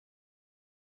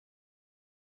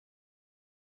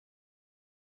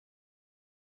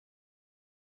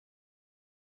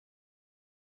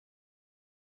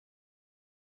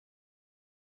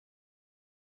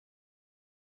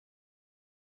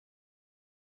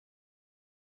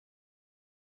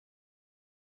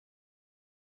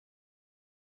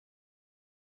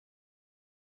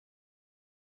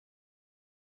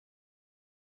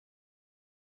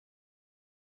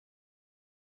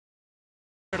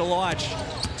To watch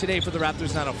today for the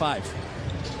Raptors 905.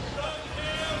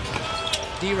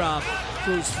 D-Rob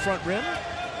goes front rim.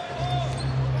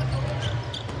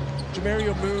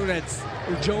 Jemerrio Moon or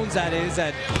Jones that is,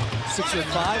 at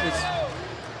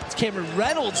 6'5". It's Cameron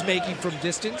Reynolds making from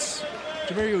distance.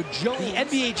 Jemerrio Jones, the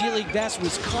NBA G League best,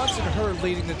 Wisconsin Herd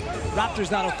leading the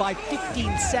Raptors 905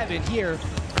 15-7 here,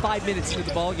 5 minutes into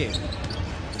the ball game.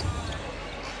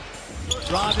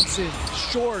 Robinson,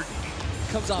 short.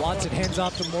 Comes off. Watson hands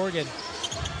off to Morgan.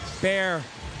 Bear.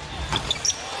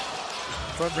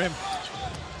 Front rim.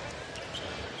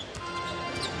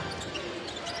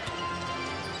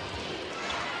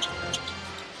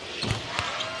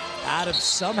 Adams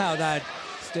somehow that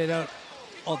stayed out.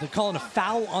 Oh, they're calling a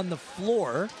foul on the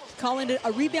floor. Calling it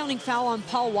a rebounding foul on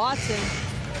Paul Watson.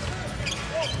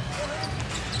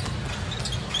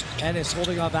 Ennis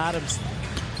holding off Adams.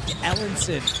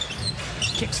 Ellenson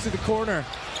kicks to the corner.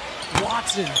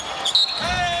 Watson,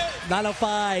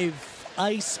 905,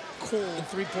 ice cold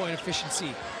three-point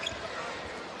efficiency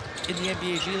in the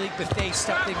NBA G League. Buffet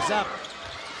stepped things up.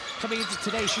 Coming into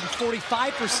today, shooting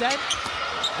 45%.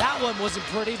 That one wasn't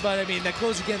pretty, but I mean, that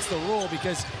goes against the rule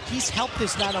because he's helped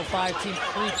this 905 team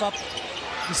creep up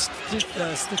the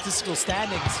statistical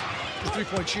standings for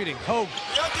three-point shooting. Hogue,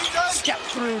 step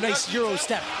through, nice Euro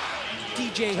step.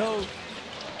 DJ Hogue.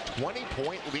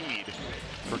 20-point lead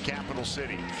for Capital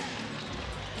City.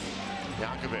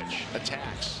 Jankovic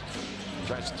attacks,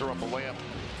 tries to throw up a layup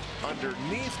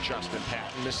underneath Justin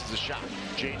Patton, misses the shot.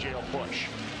 JJ will push.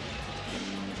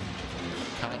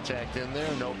 Contact in there,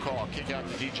 no call. Kick out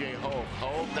to DJ Hogue.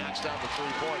 Hogue knocks down the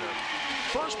three-pointer.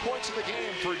 First points of the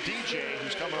game for DJ,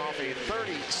 who's coming off a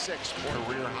 36-point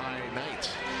career-high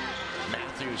night.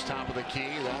 Matthews, top of the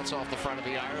key. That's off the front of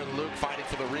the iron. Luke fighting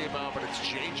for the rebound, but it's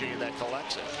JJ that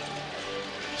collects it.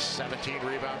 17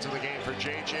 rebounds in the game for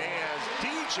JJ as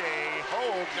DJ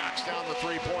Hogue knocks down the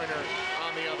three-pointer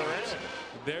on the other end.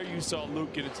 There you saw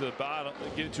Luke get into a battle,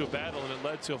 and it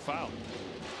led to a foul.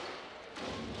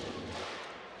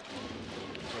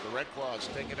 So the Red Claws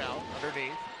take it out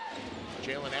underneath.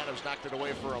 Jalen Adams knocked it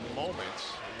away for a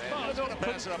moment. And he's going to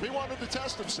pass it up. He wanted to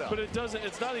test himself. But it doesn't.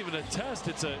 It's not even a test.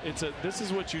 It's a. This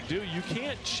is what you do. You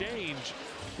can't change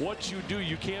what you do.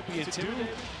 You can't be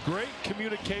intimidated. Great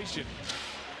communication.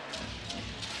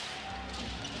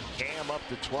 Cam up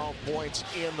to 12 points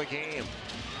in the game.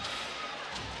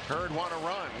 Herd want to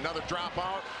run. Another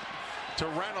dropout to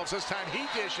Reynolds. This time he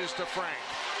dishes to Frank.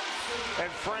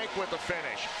 And Frank with the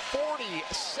finish.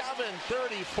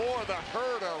 47-34. The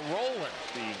Herd are rolling.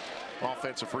 The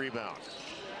offensive rebound.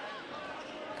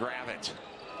 Grab it.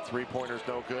 Three-pointer's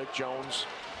no good. Jones,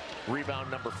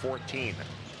 rebound number 14.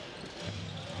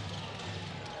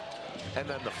 And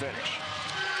then the finish.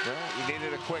 Well, you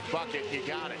needed a quick bucket. You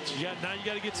got it. Yeah, now you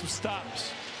got to get some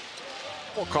stops.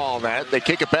 We'll call that. They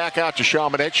kick it back out to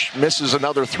Šamanić. Misses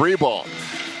another three ball.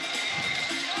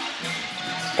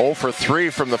 0 for 3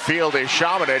 from the field is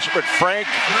Šamanić, but Frank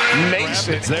makes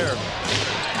it. There.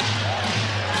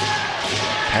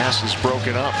 Pass is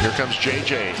broken up. Here comes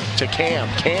JJ to Cam.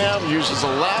 Cam uses the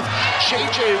left.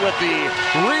 JJ with the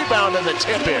rebound and the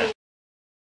tip in.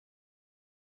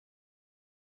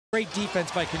 Great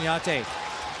defense by Kenyatte.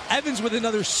 Evans with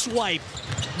another swipe.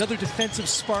 Another defensive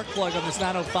spark plug on this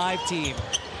 905 team.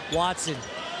 Watson.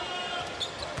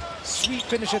 Sweet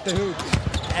finish at the hoop.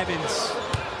 Evans.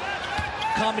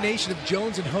 Combination of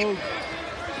Jones and Hogue.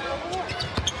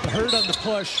 The Herd on the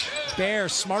push. Bear,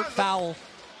 smart foul.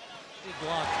 Big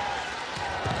block.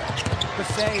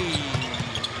 Buffet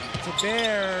to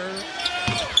Bear.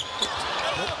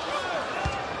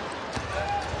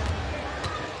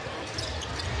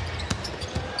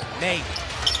 Nate.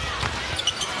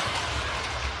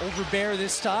 Over Bear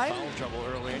this time. Foul trouble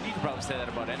early, and you can probably say that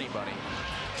about anybody.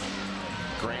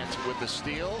 Grant with the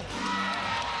steal.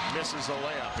 Misses a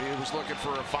layup. He was looking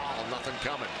for a foul. Nothing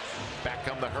coming. Back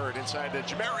come the Herd inside to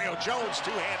Jemerrio Jones.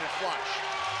 Two-handed flush.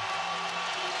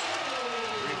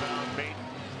 Rebound Baten.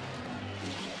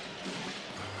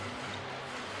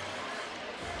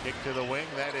 Kick to the wing.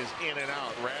 That is in and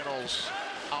out. Reynolds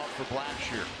out for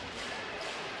Blackshear.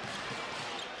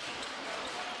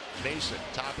 Mason,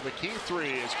 top of the key,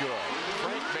 three is good.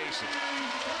 Frank Mason.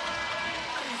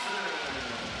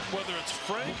 Whether it's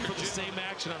Frank or the same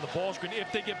action on the ball screen,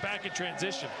 if they get back in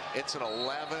transition. It's an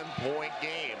 11-point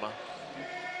game.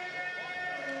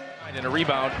 And a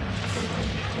rebound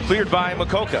cleared by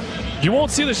Makoka. You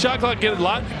won't see the shot clock get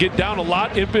down a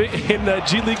lot in the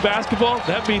G League basketball.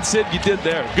 That being said, you did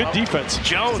there. Good defense.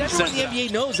 Jones. Everyone in the NBA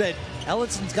knows that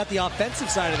Ellenson's got the offensive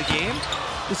side of the game.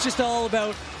 It's just all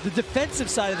about the defensive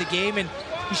side of the game, and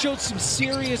He showed some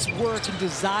serious work and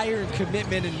desire and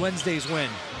commitment in Wednesday's win.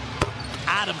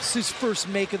 Adams, his first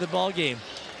make of the ball game.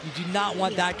 You do not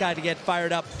want that guy to get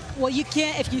fired up. Well, you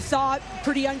can't if you saw it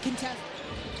pretty uncontested.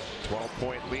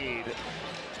 12-point lead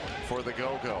for the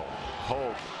Go-Go.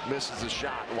 Hogue misses the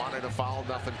shot, wanted a foul,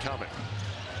 nothing coming.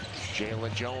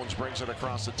 Jalen Jones brings it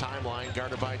across the timeline,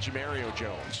 guarded by Jemerrio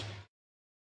Jones.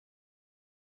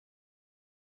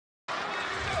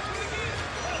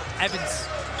 Evans,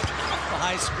 the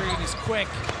high screen is quick.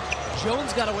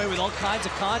 Jones got away with all kinds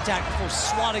of contact before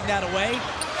swatting that away.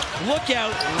 Look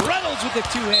out, Reynolds with the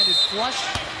two-handed flush.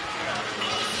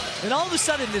 And all of a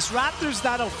sudden, this Raptors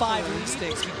 905 lead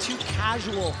stakes be too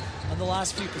casual on the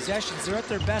last few possessions. They're at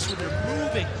their best when they're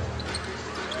moving.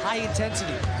 High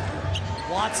intensity.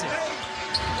 Watson.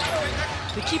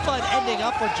 They keep on ending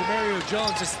up on Jemerrio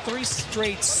Jones. Just 3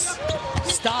 straight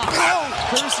stops.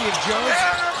 Courtesy of Jones.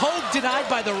 Hogue denied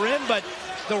by the rim, but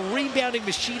the rebounding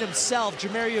machine himself,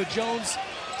 Jemerrio Jones,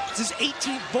 it's his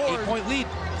 18th board. 8-point lead.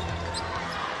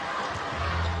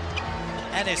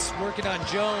 Ennis working on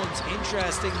Jones.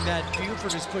 Interesting that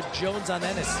Buford has put Jones on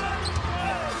Ennis.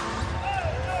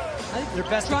 I think their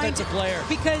best defensive player.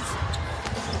 Because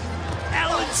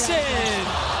Ellenson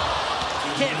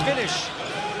can't finish.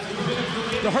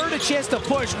 The Herd a chance to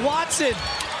push. Watson,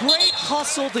 great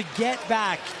hustle to get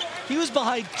back. He was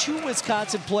behind 2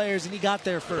 Wisconsin players and he got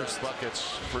there first. Buckets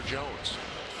for Jones.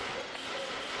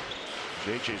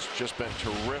 JJ's just been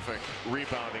terrific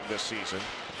rebounding this season.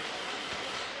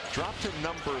 Dropped to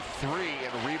number 3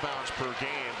 in rebounds per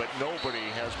game, but nobody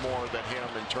has more than him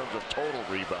in terms of total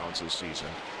rebounds this season.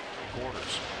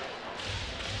 Quarters.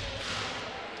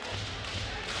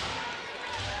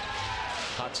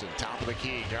 Hudson, top of the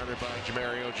key, guarded by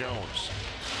Jemerrio Jones.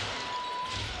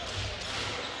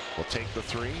 Will take the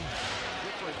 3.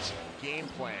 Different game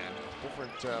plan,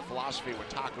 different philosophy when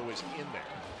Taco is in there.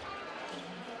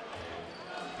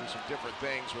 Do some different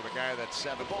things with a guy that's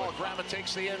 7 ball. Grama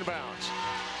takes the inbounds.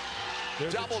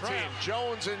 There's Double team.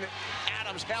 Jones and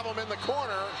Adams have him in the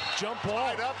corner. Jump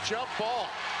ball. Tied up, jump ball.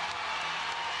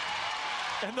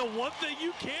 And the one thing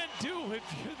you can't do if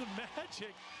you're the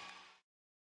Magic.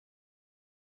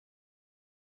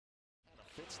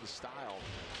 Fits the style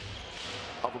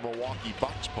of a Milwaukee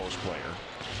Bucks post player.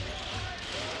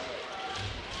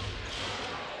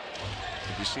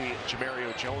 You see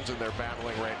Jemerrio Jones in there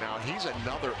battling right now. He's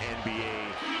another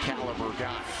NBA caliber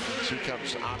guy. So he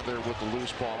comes out of there with the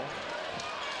loose ball.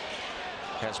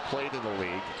 Has played in the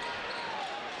league.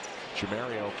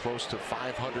 Jemerrio close to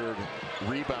 500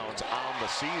 rebounds on the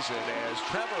season as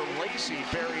Trevor Lacey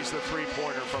buries the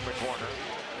three-pointer from the corner.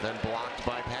 Then blocked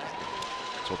by Patton.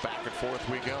 So back and forth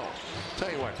we go.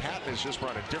 Tell you what, Patton has just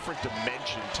brought a different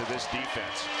dimension to this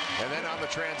defense. And then on the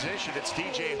transition, it's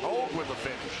DJ Hogue with the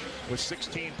finish. With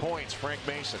 16 points, Frank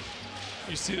Mason.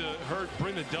 You see the Herd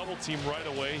bring the double team right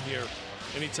away here.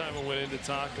 Anytime it went into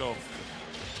Taco.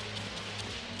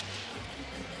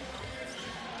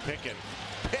 Pickett,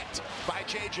 picked by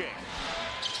JJ.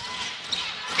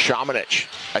 Shamanich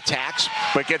attacks,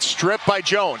 but gets stripped by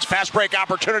Jones. Fast break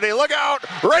opportunity, look out!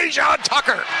 Rajon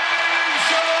Tucker!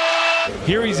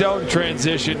 Here he's out in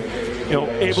transition,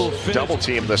 able to finish. Double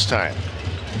team this time.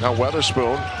 Now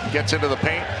Weatherspoon gets into the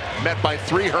paint, met by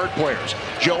 3 Herd players.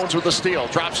 Jones with the steal,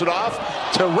 drops it off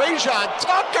to Rajon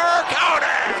Tucker, count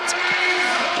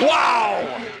it!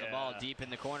 Wow! The ball deep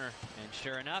in the corner, and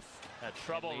sure enough, that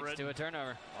trouble leads to a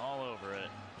turnover. All over it.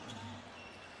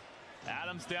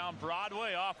 Adams down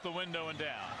Broadway, off the window and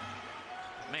down.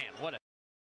 Man, what a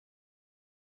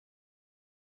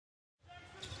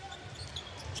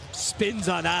spins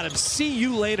on Adams. See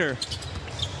you later.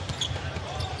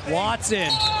 Watson.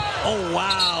 Oh,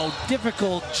 wow.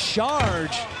 Difficult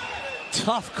charge.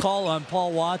 Tough call on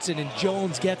Paul Watson, and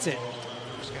Jones gets it.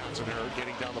 Wisconsin Herd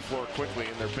getting down the floor quickly,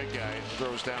 and their big guy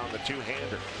throws down the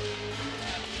two-hander.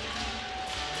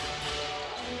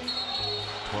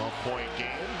 12-point game.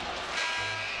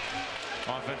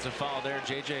 Offensive foul there.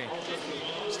 JJ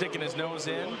sticking his nose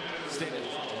in.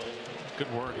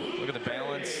 Good work. Look at the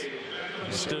balance.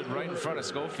 He stood right in front of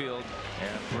Schofield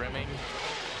and brimming.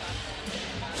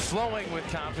 Flowing with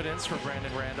confidence for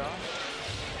Brandon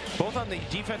Randolph. Both on the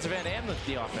defensive end and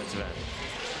the offensive end.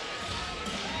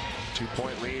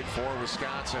 2-point lead for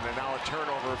Wisconsin, and now a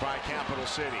turnover by Capital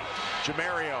City.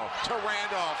 Jemerrio to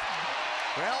Randolph.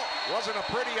 Well, wasn't a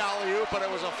pretty alley-oop, but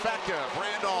it was effective.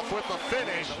 Randolph with the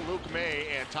finish. Luke May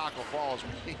and Taco Falls.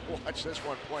 Watch this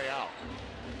one play out.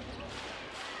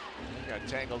 He got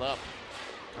tangled up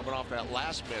coming off that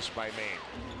last miss by Maine.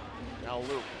 Now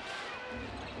Luke.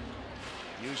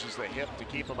 uses the hip to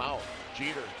keep him out.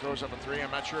 Jeter throws up a three.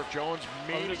 I'm not sure if Jones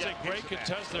maybe It's a great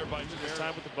contest there by Jemerrio. His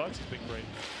time with the Bucks has been great.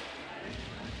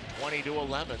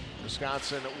 20-11,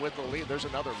 Wisconsin with the lead. There's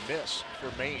another miss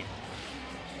for Maine.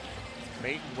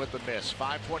 Maiden with the miss.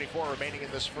 5:24 remaining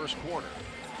in this first quarter.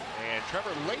 And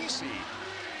Trevor Lacey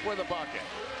with a bucket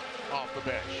off the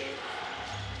bench.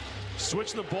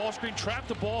 Switch the ball screen, trap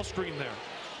the ball screen there.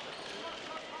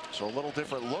 So a little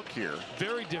different look here.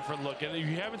 Very different look, and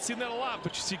you haven't seen that a lot,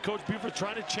 but you see Coach Buford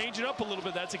trying to change it up a little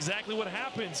bit. That's exactly what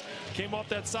happens. Came off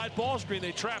that side ball screen,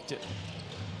 they trapped it.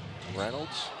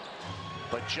 Reynolds,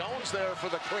 but Jones there for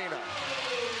the cleanup.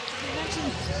 You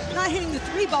mentioned not hitting the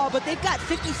three ball, but they've got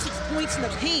 56 points in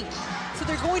the paint. So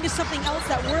they're going to something else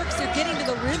that works. They're getting to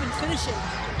the rim and finishing.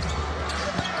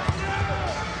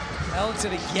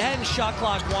 Ellington again, shot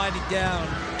clock winding down.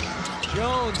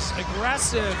 Jones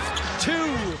aggressive,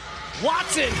 two.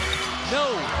 Watson,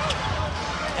 no.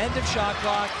 End of shot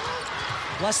clock.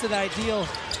 Less than ideal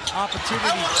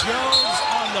opportunity. Jones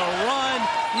on the run.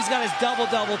 He's got his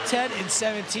double-double, 10 and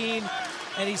 17,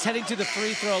 and he's heading to the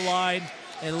free throw line.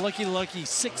 And looky,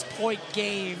 6-point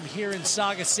game here in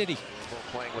Saga City.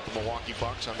 We're playing with the Milwaukee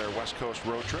Bucks on their West Coast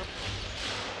road trip.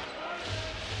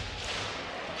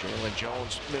 Jalen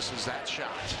Jones misses that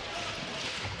shot.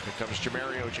 Here comes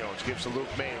Jemerrio Jones, gives to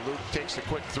Luke May. Luke takes the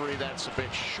quick three. That's a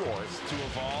bit short. To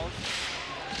evolve.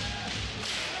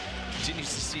 Continues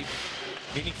to see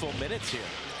meaningful minutes here.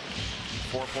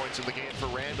 4 points in the game for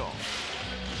Randolph.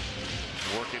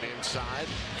 Working inside.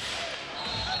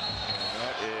 And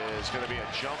that is going to be a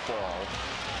jump ball.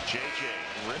 JJ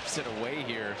Rips it away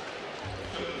here.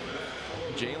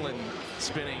 Jalen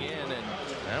spinning in, and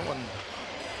that one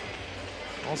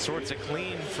all sorts of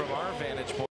clean from our vantage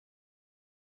point.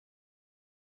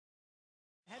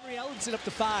 Henry Ellington up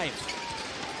to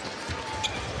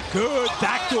 5. Good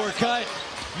backdoor cut.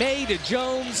 May to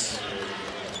Jones.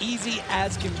 Easy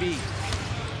as can be.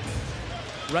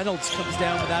 Reynolds comes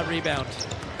down with that rebound.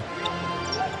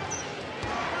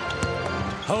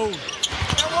 Ho.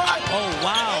 Oh,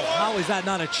 wow. How is that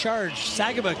not a charge?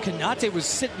 Sagaba Kanate was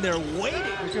sitting there waiting.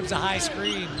 Here comes a high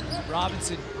screen.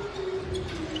 Robinson.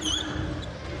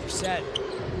 Set.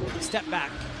 Step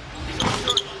back.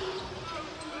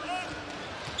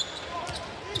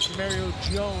 Jemerrio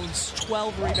Jones,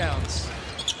 12 rebounds.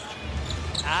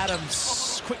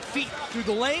 Adams, quick feet through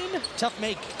the lane. Tough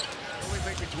make. The only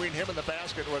thing between him and the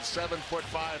basket was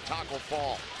 7'5" Taco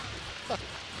Fall.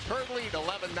 Third lead,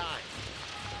 11-9.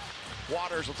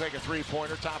 Waters will take a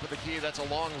three-pointer, top of the key. That's a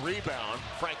long rebound.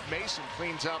 Frank Mason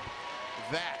cleans up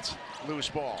that loose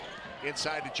ball.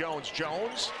 Inside to Jones.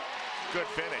 Jones, good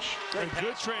finish.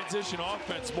 Good transition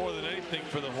offense more than anything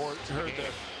for the Herd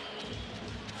there.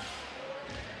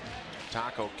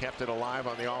 Taco kept it alive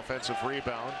on the offensive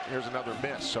rebound. Here's another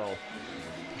miss. So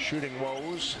shooting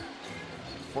woes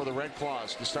for the Red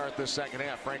Claws to start this second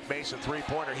half. Frank Mason,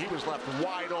 three-pointer. He was left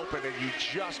wide open, and you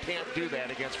just can't do that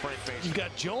against Frank Mason. You've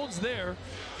got Jones there.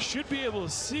 Should be able to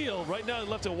seal. Right now, he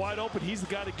left it wide open. He's the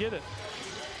guy to get it.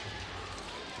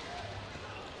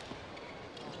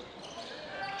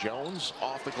 Jones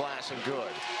off the glass and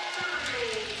good.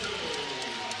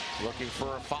 Looking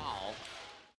for a foul.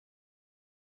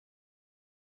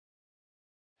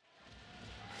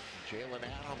 Jalen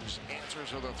Adams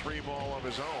answers with a three ball of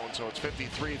his own, so it's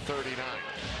 53-39.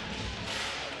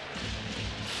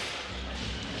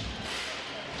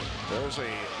 There's a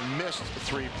missed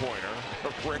three-pointer,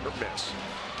 a rare miss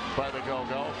by the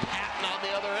Go-Go. Patton on the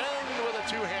other end with a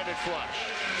two-handed flush.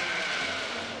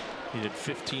 He did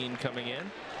 15 coming in.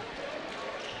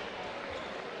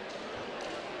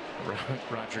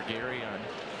 Roger Gary on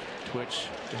Twitch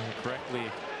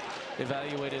correctly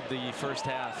evaluated the first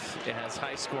half. It has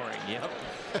high scoring. Yep.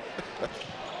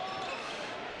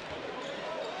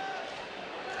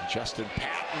 Justin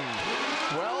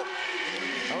Patton. Well,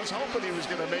 I was hoping he was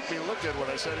going to make me look good when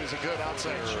I said he's a good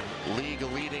outside shooter. League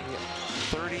leading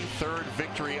 33rd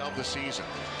victory of the season.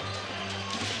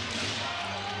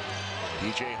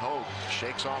 DJ Hogue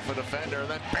shakes off a defender and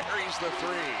then buries the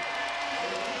three.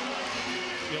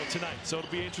 Tonight, so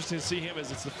it'll be interesting to see him,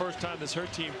 as it's the first time this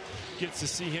Herd team gets to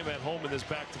see him at home in this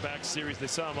back-to-back series. They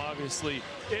saw him obviously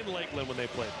in Lakeland when they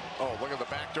played. Oh, look at the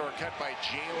backdoor cut by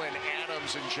Jalen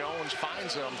Adams, and Jones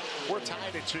finds him. We're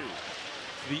tied at 2.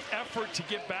 The effort to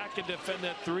get back and defend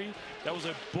that three, that was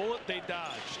a bullet they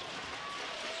dodged.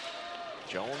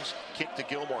 Jones kicked to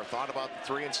Gilmore, thought about the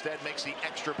three, instead makes the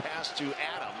extra pass to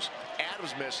Adams.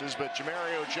 Adams misses, but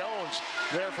Jemerrio Jones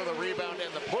there for the rebound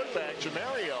and the putback.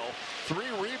 Jemerrio,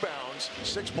 3 rebounds,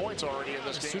 6 points already in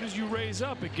this game. As soon as you raise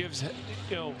up, it gives,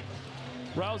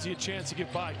 Rousey a chance to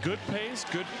get by. Good pace,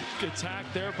 good attack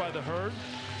there by the Herd.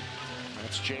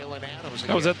 That's Jalen Adams.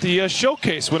 That was at the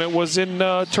showcase when it was in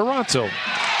Toronto.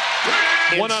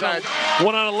 One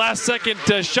on a last-second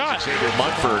shot. Xavier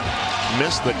Munford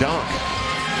missed the dunk.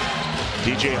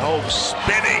 DJ Hope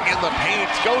spinning in the paint,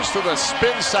 goes to the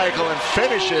spin cycle and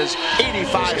finishes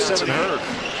 85-7 Herd.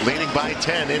 Leading by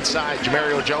 10 inside.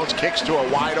 Jemerrio Jones kicks to a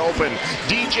wide open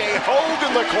DJ Hogue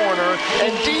in the corner,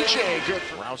 and DJ good.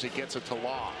 Rousey gets it to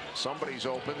Law. Somebody's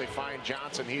open. They find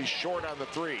Johnson. He's short on the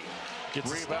three.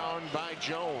 Rebound by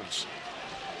Jones.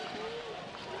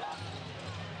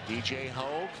 DJ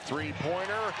Hogue,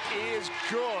 three-pointer is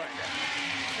good.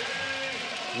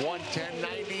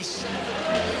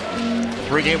 110-97.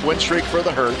 Three-game win streak for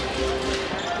the Herd.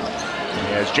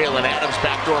 As Jalen Adams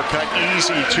backdoor cut,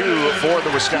 easy two for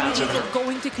the Wisconsin. They're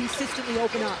going to consistently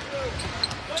open up.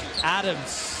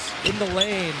 Adams in the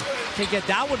lane. Can't get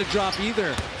that one to drop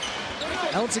either.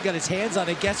 Ellenson got his hands on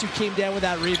it. Guess who came down with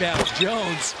that rebound?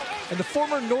 Jones. And the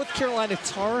former North Carolina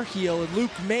Tar Heel and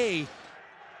Luke May.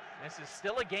 This is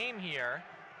still a game here.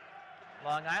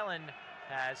 Long Island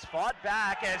has fought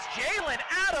back as Jalen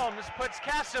Adams puts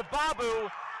Casababu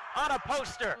on a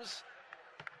poster.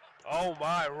 Oh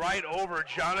my, right over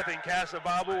Jonathan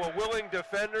Casababu, a willing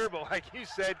defender, but like you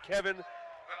said, Kevin,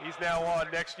 he's now on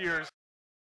next year's.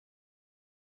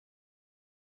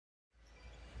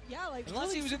 Yeah, like Unless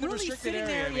really, he was in the really restricted sitting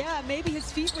area, there. I mean. Yeah, maybe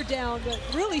his feet were down, but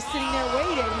really sitting there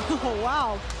waiting. Oh,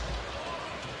 wow.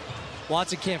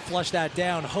 Watson can't flush that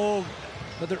down. Hogue,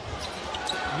 another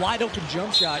wide open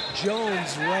jump shot.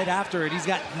 Jones right after it. He's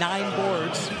got 9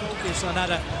 boards. Focus on how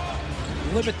to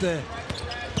limit the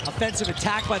offensive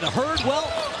attack by the Herd. Well,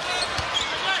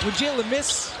 when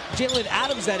Jalen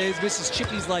Adams, that is, misses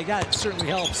chippies like that, it certainly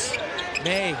helps.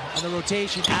 May on the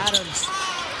rotation. Adams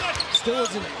still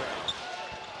isn't.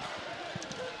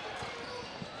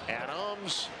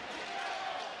 Adams,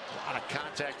 a lot of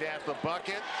contact at the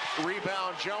bucket.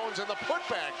 Rebound Jones and the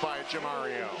putback by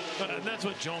Jemerrio. And that's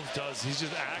what Jones does. He's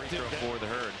just active For the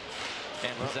Herd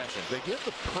and possession. They give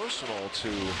the personal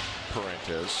to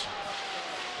Parentes.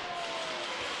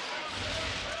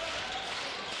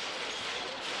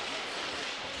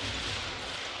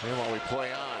 Meanwhile, we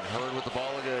play on. Herd with the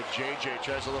ball. Look at JJ.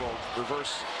 Tries a little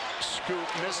reverse scoop.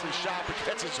 Misses the shot, but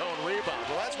gets his own rebound.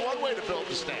 Well, that's one way to build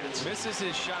the stats. Misses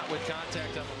his shot with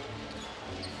contact up.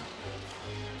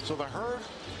 So the Herd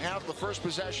have the first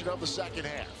possession of the second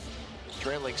half.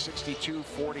 Trailing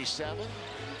 62-47.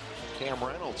 Cam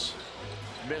Reynolds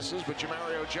misses, but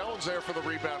Jemerrio Jones there for the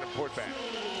rebound and putback.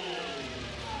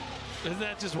 Isn't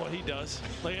that just what he does?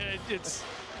 Like it's,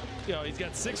 you know, he's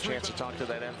got 6 Chance to talk to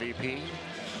that MVP.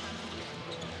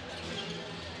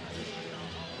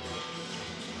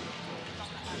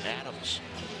 Adams.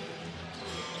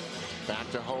 Back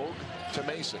to Hogue, to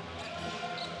Mason.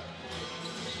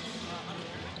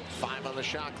 5 on the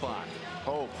shot clock.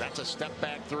 Hogue, that's a step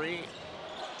back three.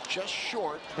 Just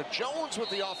short, but Jones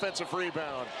with the offensive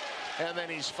rebound. And then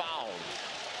he's fouled.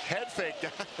 Head fake,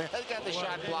 got the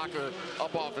shot blocker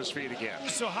up off his feet again.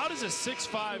 So how does a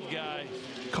 6'5" guy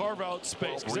carve out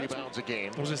space? 12 rebounds a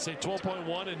game. I was going to say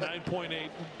 12.1 and 9.8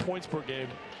 points per game.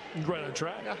 He's right on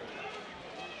track. Yeah.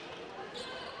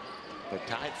 But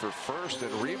tied for first in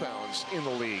rebounds in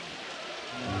the league.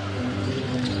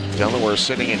 Delaware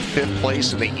sitting in 5th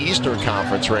place in the Eastern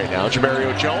Conference right now.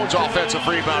 Jemerrio Jones, offensive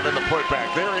rebound in the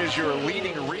putback. There is your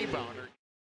leading rebounder.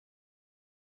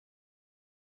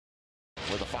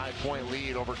 With a 5-point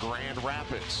lead over Grand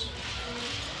Rapids.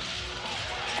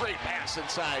 Great pass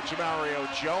inside. Jemerrio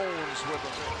Jones with the...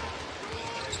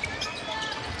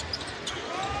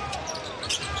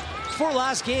 Before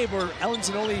last game where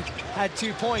Ellenson only had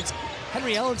 2 points,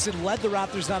 Henry Ellenson led the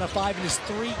Raptors down to 5 in his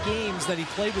 3 games that he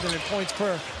played with them in points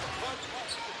per.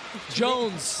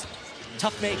 Jones,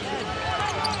 tough make.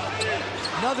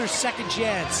 Another second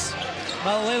chance.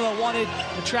 Malalela wanted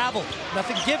to travel,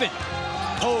 nothing given.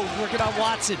 Hogue working on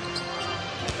Watson.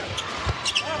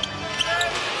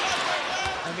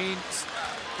 I mean,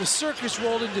 the circus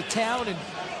rolled into town and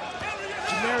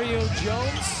Jemerrio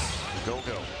Jones. Go.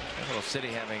 Little City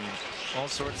having all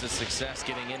sorts of success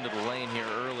getting into the lane here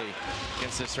early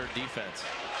against this Herd defense.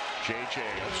 JJ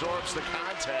absorbs the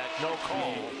contact, no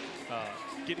call.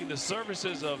 Getting the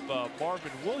services of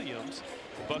Marvin Williams.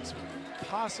 The Bucks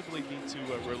possibly need to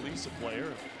release a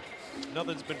player.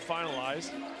 Nothing's been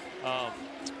finalized, or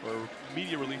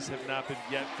media release have not been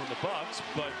yet from the Bucks,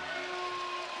 but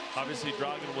obviously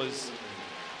Dragan was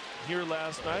here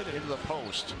last night Into the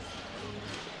post.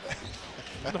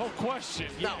 no question.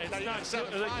 No, it's not even a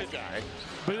 7'5" guy.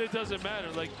 But it doesn't matter.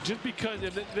 Like, just because,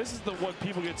 and this is what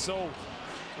people get so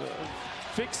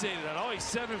fixated on, oh, he's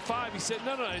 7'5". He said,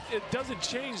 no, it doesn't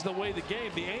change the way the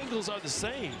game. The angles are the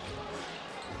same.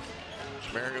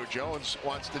 Jemerrio Jones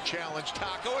wants to challenge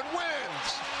Taco and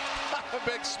wins. A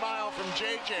big smile from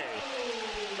JJ.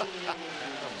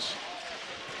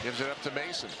 Gives it up to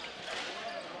Mason.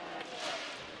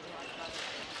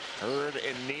 Hurd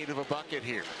in need of a bucket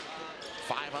here.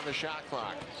 5 on the shot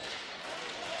clock.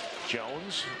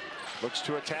 Jones looks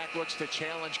to attack, looks to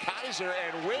challenge Kaiser,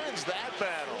 and wins that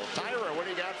battle. Tyra, what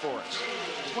do you got for us?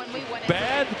 When we went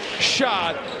Bad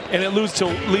shot, and it leads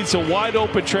to wide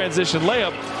open transition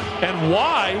layup. And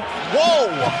why?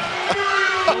 Whoa!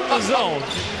 In the zone.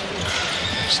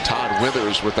 It's Todd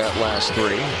Withers with that last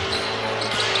 3.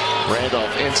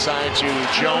 Randolph inside to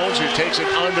Jones, who takes it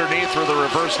underneath for the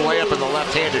reverse layup and the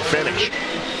left-handed finish.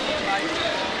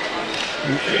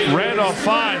 Randolph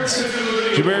finds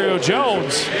Jemerrio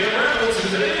Jones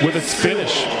with its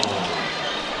finish.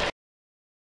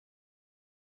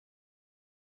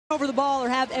 Over the ball or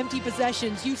have empty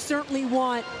possessions, you certainly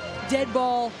want dead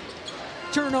ball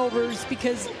turnovers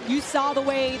because you saw the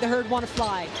way the Herd want to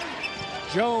fly.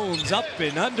 Jones up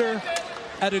and under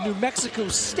at a New Mexico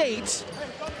State.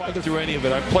 Through any of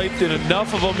it. I've played in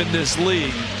enough of them in this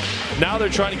league. Now they're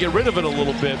trying to get rid of it a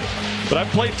little bit, but I've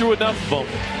played through enough of them.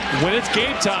 When it's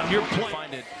game time, you're playing.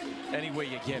 Find it any way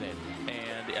you get it,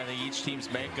 and I think each team's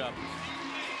makeup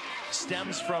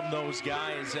stems from those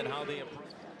guys and how they approach.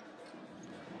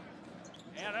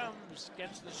 Adams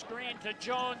gets the screen to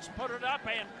Jones, put it up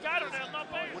and got it in the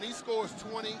paint. When he scores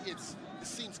 20, it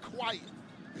seems quiet.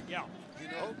 Yeah. You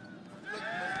know?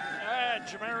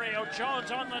 Jemerrio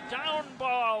Jones on the down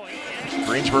ball.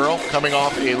 Greensboro coming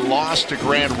off a loss to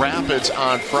Grand Rapids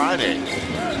on Friday.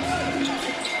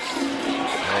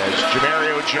 As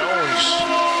Jemerrio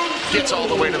Jones gets all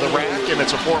the way to the rack, and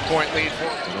it's a 4-point lead.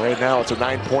 Right now it's a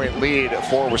 9-point lead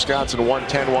for Wisconsin,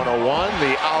 110-101.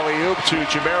 The alley-oop to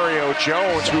Jemerrio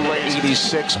Jones, who lays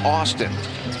 86 Austin.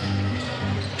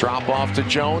 Drop off to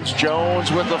Jones.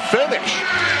 Jones with the finish.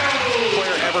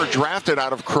 Player ever drafted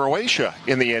out of Croatia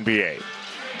in the NBA.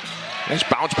 Nice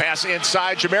bounce pass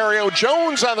inside. Jemerrio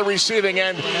Jones on the receiving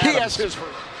end. He has his.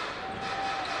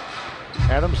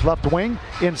 Adams left wing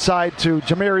inside to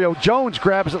Jemerrio Jones,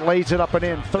 grabs it, lays it up and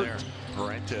in.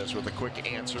 Parentes with a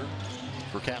quick answer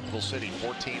for Capital City.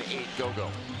 14-8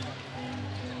 go-go.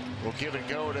 We'll give and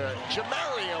go to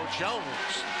Jemerrio Jones.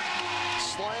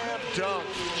 Slam dunk.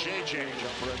 JJ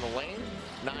jumper in the lane.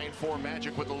 9-4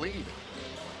 Magic with the lead.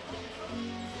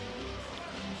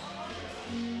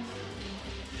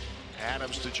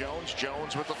 Adams to Jones.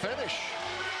 Jones with the finish.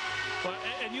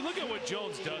 And you look at what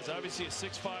Jones does. Obviously a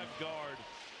 6'5" guard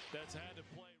that's had to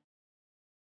play.